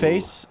in my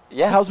face.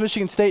 Yes. How's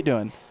Michigan State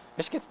doing?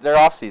 Michigan's they're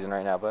off season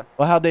right now, but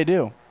Well, how'd they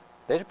do?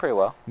 they did pretty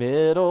well.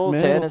 Middle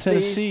Tennessee,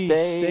 Tennessee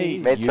State,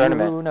 State. Made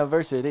tournament.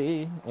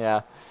 University.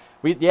 Yeah,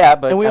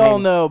 but And we I all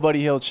mean, know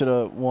Buddy Hield should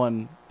have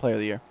won Player of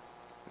the Year.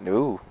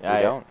 No, we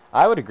don't.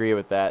 I would agree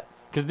with that.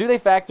 Because do they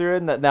factor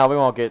in that? No, we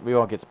won't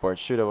get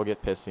sports. Shuda will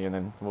get pissy, and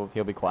then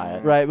he'll be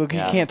quiet. Right, but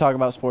Yeah. he can't talk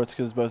about sports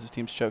because both his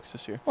teams chokes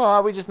this year.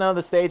 Well, we just know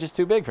the stage is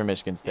too big for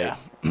Michigan State.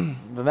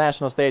 The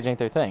national stage ain't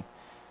their thing.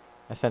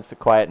 I sense the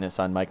quietness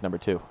on mic number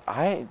 2.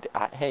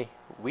 Hey,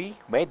 we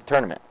made the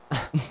tournament.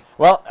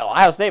 Well,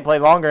 Ohio State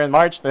played longer in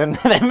March than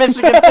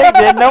Michigan State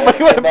did.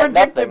 Nobody would have It meant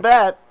predicted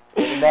that.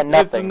 It meant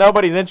It's a nothing.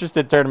 nobody's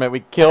interested tournament.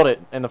 We killed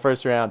it in the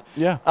first round.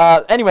 Yeah.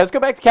 Anyway, let's go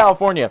back to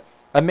California.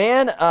 A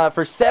man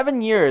for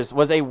 7 years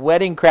was a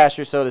wedding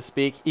crasher, so to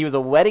speak. He was a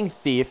wedding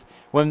thief.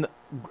 When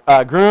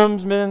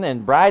groomsmen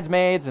and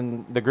bridesmaids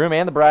and the groom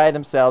and the bride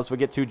themselves would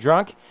get too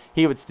drunk,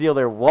 he would steal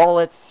their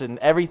wallets and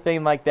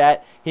everything like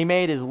that. He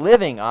made his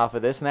living off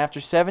of this, and after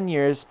 7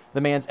 years,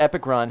 the man's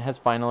epic run has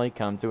finally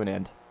come to an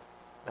end.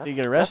 Did he get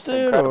That's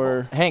arrested incredible.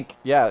 or? Hank,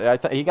 yeah,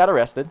 he got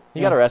arrested.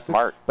 He got Yeah. arrested,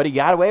 Smart. but he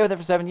got away with it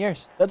for 7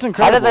 years. That's How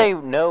incredible. did they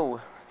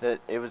know that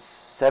it was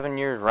 7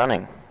 years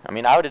running? I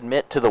mean, I would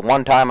admit to the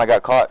one time I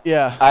got caught.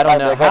 Yeah. I don't By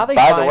know the- how they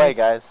by the find way, this-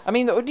 guys. I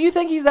mean, do you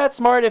think he's that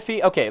smart? If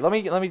he let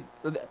me.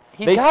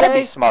 He's they gotta say,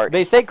 be smart.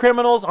 They say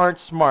criminals aren't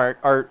smart,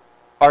 are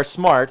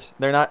smart.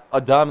 They're not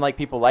dumb like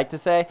people like to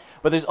say.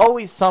 But there's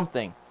always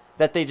something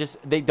that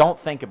they don't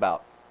think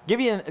about. Give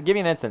you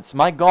an instance.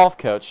 My golf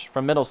coach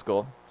from middle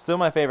school, still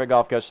my favorite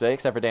golf coach today,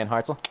 except for Dan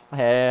Hartzell.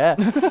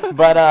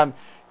 But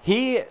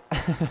he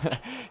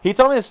he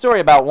told me a story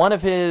about one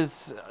of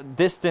his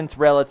distant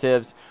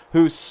relatives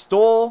who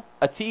stole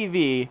a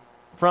TV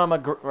from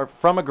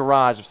a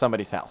garage of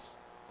somebody's house.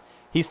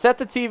 He set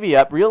the TV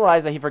up,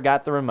 realized that he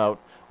forgot the remote,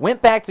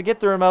 went back to get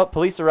the remote.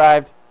 Police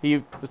arrived.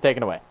 He was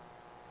taken away.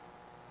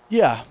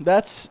 Yeah,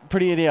 that's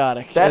pretty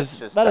idiotic. That's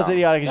about as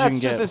idiotic as you That's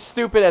can just get. as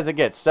stupid as it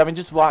gets. I mean,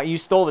 just you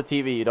stole the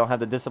TV. You don't have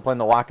the discipline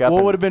to walk up. What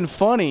and would have been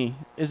funny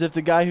is if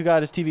the guy who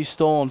got his TV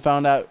stolen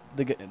found out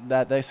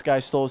that this guy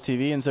stole his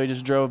TV, and so he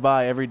just drove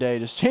by every day,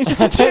 just changing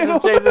the channel.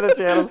 changing the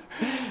channels.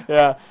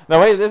 Yeah. No,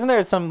 wait. Isn't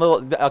there some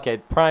little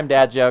prime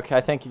dad joke?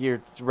 I think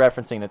you're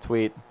referencing the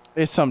tweet.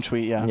 It's some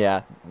tweet,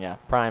 yeah. Yeah.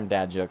 Prime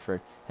dad joke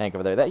for Hank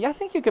over there. I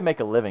think you could make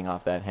a living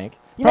off that, Hank.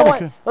 You Probably know what?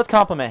 could. Let's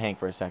compliment Hank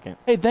for a second.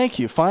 Hey, thank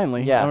you.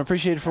 Finally, Yeah. I'm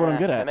appreciated for what I'm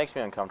good That at. makes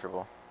me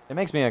uncomfortable. It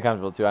makes me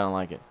uncomfortable too. I don't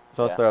like it.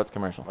 So let's Yeah. throw out the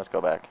commercial. Let's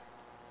go back.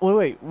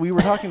 Wait. We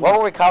were talking. What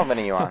were we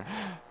complimenting you on?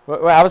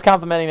 Well, I was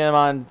complimenting him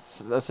on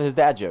his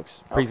dad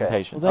jokes Okay.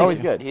 presentation. Well, thank Always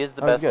you. good. He is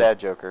the Always best good. dad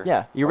joker.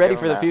 Yeah, you're I'll ready give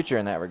for him the that. future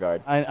in that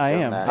regard. I Give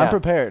him am. that. I'm Yeah.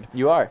 prepared.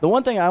 You are. The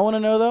one thing I want to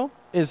know though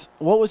is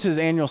what was his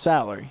annual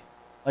salary?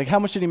 Like, how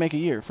much did he make a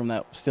year from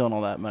that stealing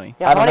all that money?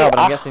 Yeah, I don't know, but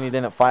I'm I- guessing he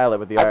didn't file it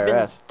with the I've been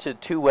IRS. to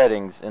 2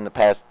 weddings in the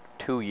past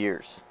 2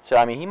 years. So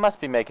I mean, he must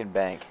be making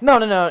bank. No.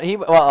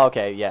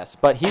 Okay, yes,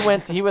 but he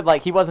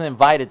wasn't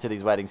invited to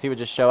these weddings. He would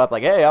just show up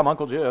like, "Hey, I'm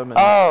Uncle Jim." And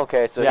Oh,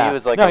 okay. So yeah. he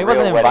was like no, a he real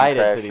wasn't wedding invited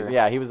to crasher. these.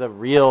 Yeah, he was a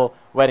real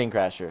wedding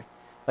crasher.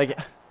 Like,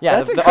 yeah,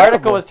 That's the incredible.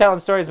 article was telling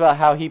stories about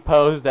how he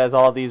posed as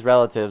all these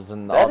relatives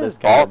and That all is this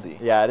kind ballsy.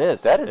 of. Yeah, it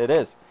is. That is- It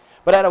is.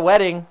 But at a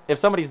wedding, if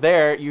somebody's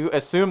there, you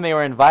assume they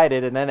were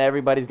invited, and then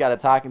everybody's got to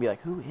talk and be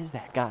like, "Who is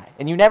that guy?"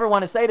 And you never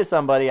want to say to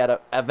somebody at an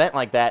event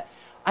like that,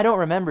 "I don't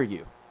remember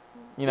you."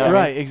 You know, what I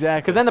mean? Right,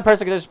 exactly. Because then the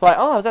person could just reply,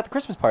 "Oh, I was at the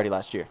Christmas party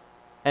last year,"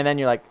 and then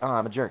you're like, "Oh,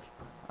 I'm a jerk.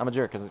 I'm a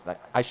jerk because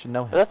I should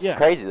know him." That's Yeah.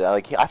 crazy though.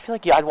 Like I feel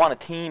like I'd want a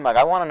team. Like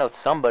I want to know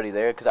somebody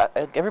there because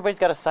everybody's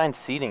got assigned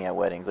seating at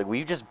weddings. Like will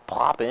you just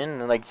pop in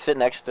and like sit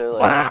next to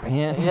like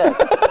yeah.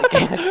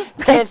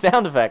 Great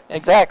sound effect.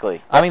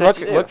 Exactly. I mean, That's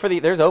what you look do. for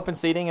there's open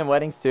seating in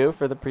weddings too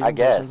for the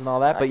presentations guess. and all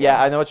that. I But yeah,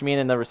 guess. I know what you mean.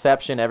 In the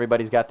reception,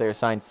 everybody's got their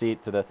assigned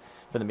seat for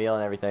the meal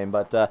and everything.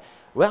 But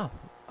well,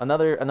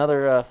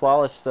 another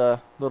flawless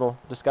little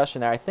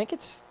discussion there. I think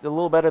it's a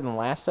little better than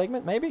last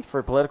segment, maybe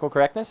for political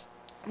correctness.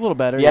 a little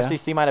better. The yeah.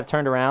 FCC might have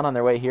turned around on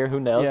their way here. Who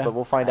knows? Yeah. But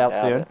we'll find I out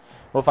doubt soon. it.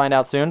 We'll find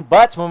out soon.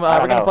 But we're I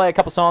don't going to know. play a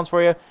couple songs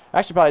for you.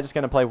 Actually, probably just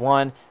going to play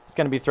one. It's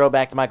going to be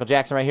throwback to Michael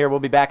Jackson right here. We'll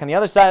be back on the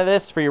other side of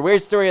this for your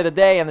weird story of the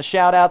day and the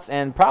shout-outs.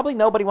 And probably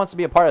nobody wants to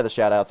be a part of the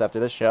shout-outs after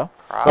this show.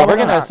 But Probably we're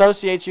going to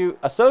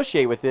not.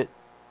 associate with it.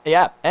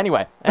 Yeah,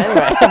 anyway.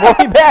 We'll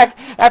be back.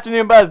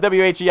 Afternoon Buzz,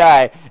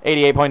 WHEI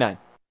 88.9.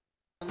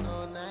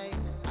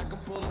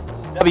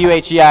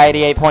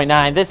 WHEI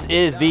 88.9. This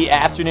is the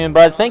Afternoon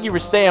Buzz. Thank you for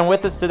staying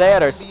with us today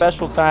at our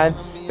special time.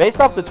 Based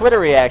off the Twitter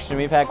reaction,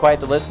 we've had quite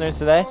the listeners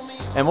today.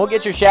 And we'll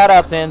get your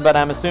shout-outs in, but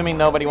I'm assuming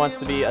nobody wants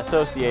to be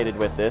associated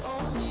with this.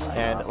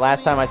 And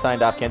last time I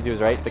signed off, Kenzie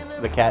was right.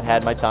 The cat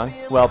had my tongue.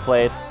 Well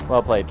played.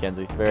 Well played,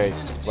 Kenzie. Very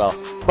well.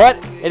 But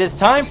it is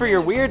time for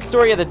your weird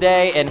story of the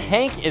day, and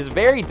Hank is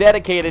very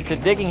dedicated to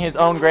digging his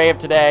own grave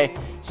today.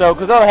 So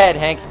go ahead,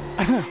 Hank.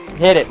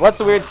 Hit it. What's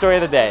the weird story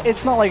of the day?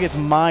 It's not like it's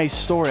my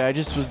story. I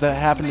just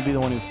happened to be the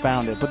one who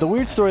found it. But the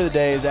weird story of the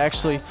day is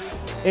actually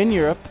in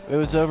Europe. It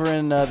was over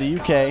in the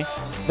UK.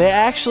 They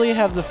actually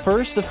have the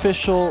first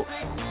official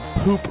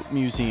poop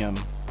museum.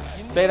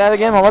 Say that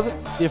again. What was it?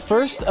 The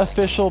first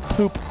official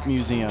poop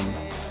museum.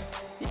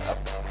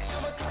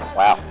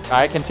 Wow. All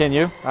right,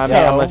 continue. I'm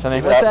So,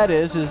 listening. What that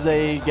is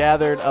they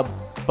gathered a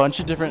bunch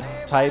of different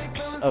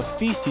types of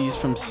feces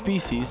from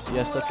species.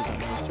 Yes, that's a tongue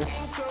twister.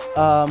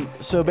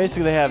 So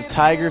basically, they have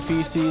tiger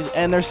feces,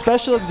 and their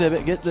special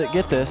exhibit.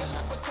 Get this,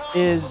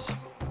 is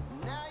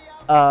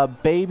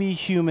baby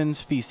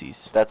humans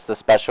feces. That's the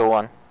special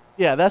one.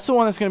 Yeah, that's the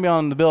one that's going to be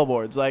on the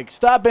billboards. Like,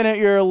 stop in at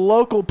your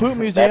local poop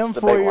museum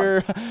the for big one.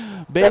 your That's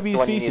the baby's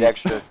one feces. you need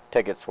extra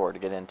tickets for to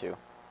get into.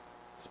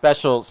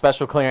 Special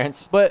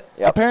clearance. But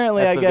Yep.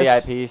 apparently, That's I the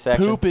guess VIP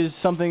section. poop is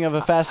something of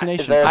a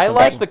fascination. there I some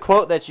like back- the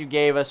quote that you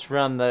gave us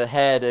from the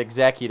head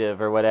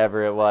executive or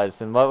whatever it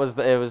was. And what was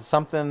it was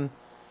something.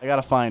 I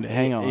gotta find it.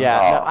 Hang on. Yeah.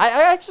 Oh. No,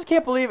 I just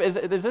can't believe. Is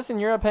this in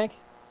Europe, Hank?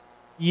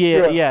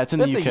 Yeah, it's in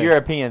That's the UK. a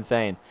European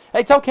thing.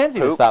 Hey, tell Kenzie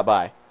to Poop. stop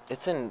by.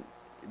 It's in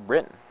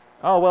Britain.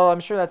 Oh, well, I'm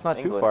sure that's not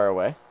too England. far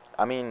away.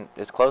 I mean,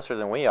 it's closer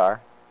than we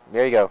are.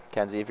 There you go,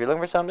 Kenzie. If you're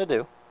looking for something to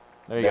do,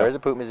 There you there go. is a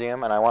poop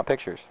museum, and I want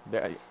pictures.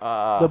 There,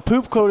 The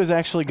poop quote is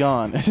actually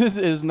gone. It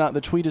is not.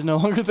 The tweet is no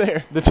longer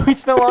there. the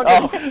tweet's no longer.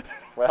 Oh,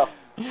 well,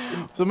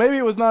 So maybe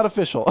it was not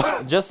official.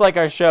 Just like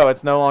our show,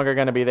 it's no longer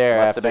going to be there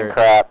must have been after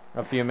crap.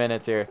 a few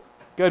minutes here.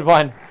 Good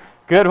one.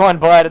 Good one,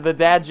 bud. The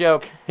dad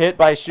joke hit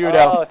by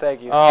Shudo. Oh,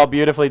 thank you. Oh,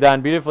 beautifully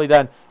done. Beautifully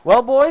done.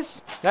 Well,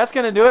 boys, that's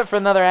going to do it for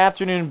another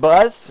afternoon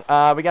buzz.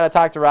 We got to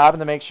talk to Robin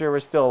to make sure we're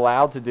still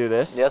allowed to do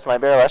this. Yes, my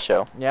Bear Less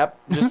show. Yep.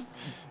 Just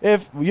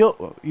If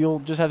you'll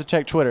just have to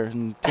check Twitter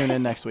and tune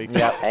in next week.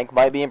 Yeah. Hank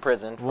might be in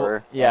prison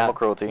for animal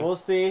cruelty. We'll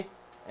see.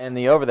 And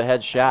the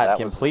over-the-head shot That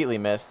was completely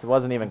missed. It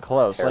wasn't even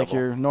close. Terrible. Like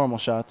your normal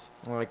shots.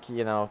 Like,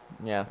 yeah.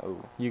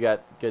 Ooh. You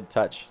got good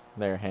touch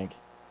there, Hank.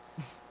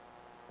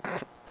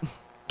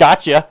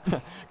 Gotcha.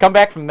 Come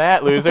back from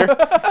that, loser.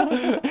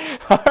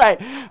 All right,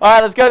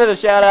 let's go to the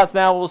shout-outs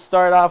now. We'll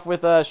start off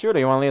with Shooter.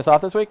 You want to lead us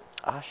off this week?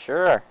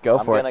 Sure. Go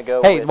I'm for gonna it.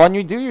 Go Hey, with, when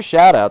you do your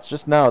shout-outs,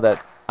 just know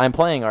that I'm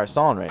playing our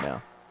song right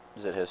now.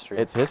 is it history?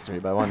 It's History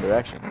by One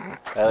Direction.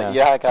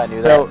 yeah, I kind of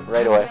knew So- that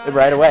right away.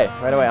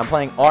 Right away. I'm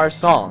playing our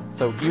song,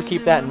 so you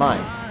keep that in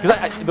mind.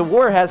 Because the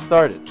war has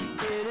started.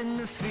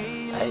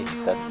 Hey,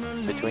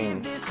 that's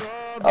between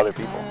other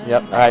people.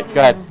 Yep. All right,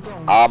 go ahead.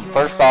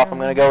 First off, I'm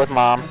going to go with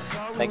Mom.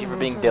 Thank you for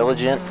being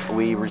diligent.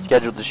 We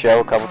rescheduled the show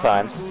a couple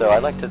times, so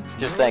I'd like to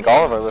just thank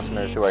all of our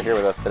listeners who are here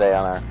with us today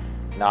on our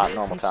not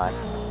normal time.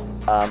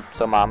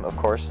 So Mom, of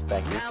course,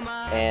 thank you.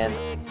 And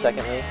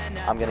secondly,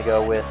 I'm going to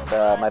go with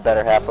my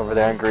better half over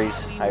there in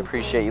Greece. I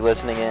appreciate you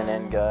listening in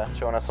and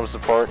showing us some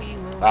support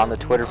on the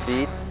Twitter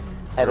feed.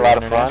 Had a lot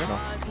of fun.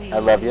 I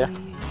love you.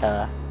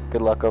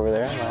 Good luck over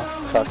there, and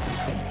I'll talk to you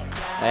soon.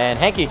 And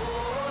Hanky.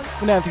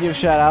 I'm gonna have to give a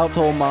shout out to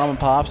old Mom and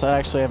Pops. I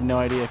actually have no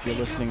idea if you're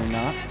listening or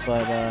not,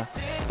 but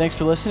thanks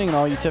for listening, and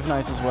all you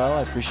Tiffanites as well.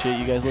 I appreciate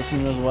you guys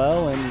listening as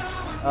well, and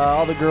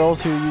all the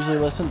girls who usually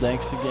listen.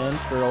 Thanks again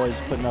for always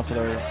putting up with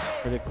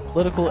our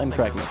political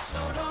incorrectness.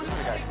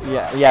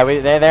 Yeah,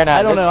 they're not.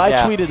 I don't know. I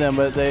yeah. tweeted them,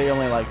 but they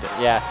only liked it.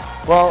 Yeah.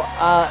 Well,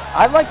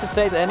 I'd like to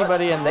say to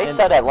anybody in They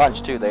said at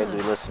lunch too they'd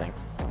be listening.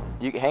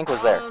 Hank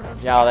was there.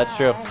 Yeah, that's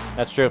true.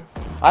 That's true.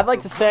 I'd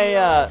like to say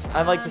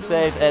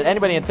that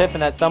anybody in Tiffin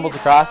that stumbles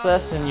across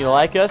us and you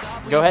like us,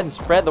 go ahead and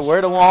spread the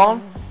word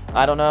along.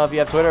 I don't know if you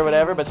have Twitter or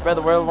whatever, but spread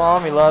the word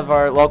along. We love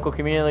our local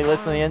community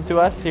listening in to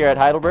us here at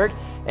Heidelberg.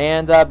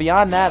 And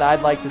beyond that,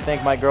 I'd like to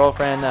thank my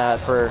girlfriend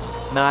for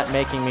not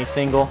making me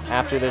single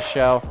after this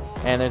show.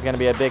 And there's going to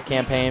be a big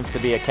campaign to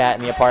be a cat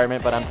in the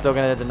apartment, but I'm still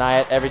going to deny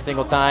it every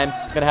single time.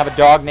 Going to have a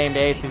dog named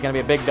Ace. He's going to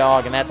be a big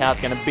dog, and that's how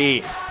it's going to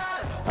be.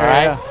 All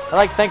right. Yeah. I'd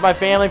like to thank my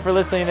family for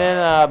listening in.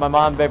 My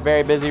mom's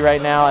very busy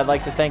right now. I'd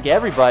like to thank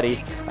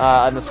everybody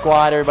on the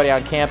squad, everybody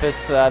on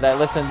campus that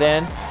listened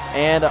in.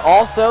 And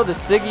also the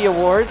Siggy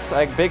Awards.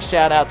 A big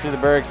shout out to the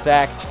Berg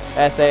SAC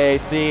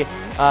SAAC.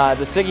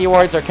 The Siggy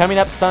Awards are coming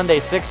up Sunday,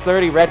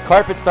 6:30. Red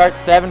carpet starts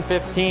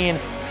 7:15.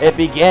 It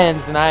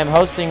begins, and I am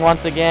hosting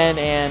once again.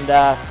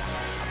 And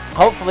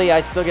hopefully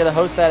I still get to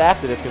host that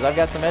after this because I've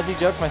got some edgy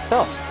jokes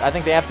myself. I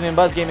think the Afternoon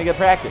Buzz gave me good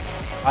practice.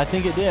 I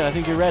think it did. I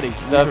think you're ready.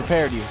 So- We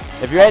prepared you.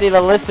 If you're ready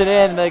to listen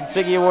in, the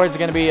Siggy Awards are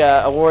going to be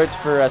awards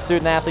for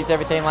student athletes,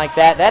 everything like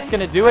that. That's going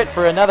to do it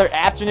for another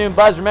Afternoon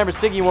Buzz. Remember,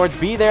 Siggy Awards,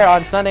 be there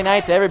on Sunday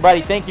nights. Everybody,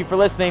 thank you for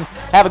listening.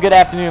 Have a good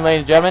afternoon,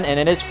 ladies and gentlemen. And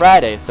it is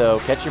Friday, so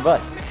catch your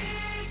bus.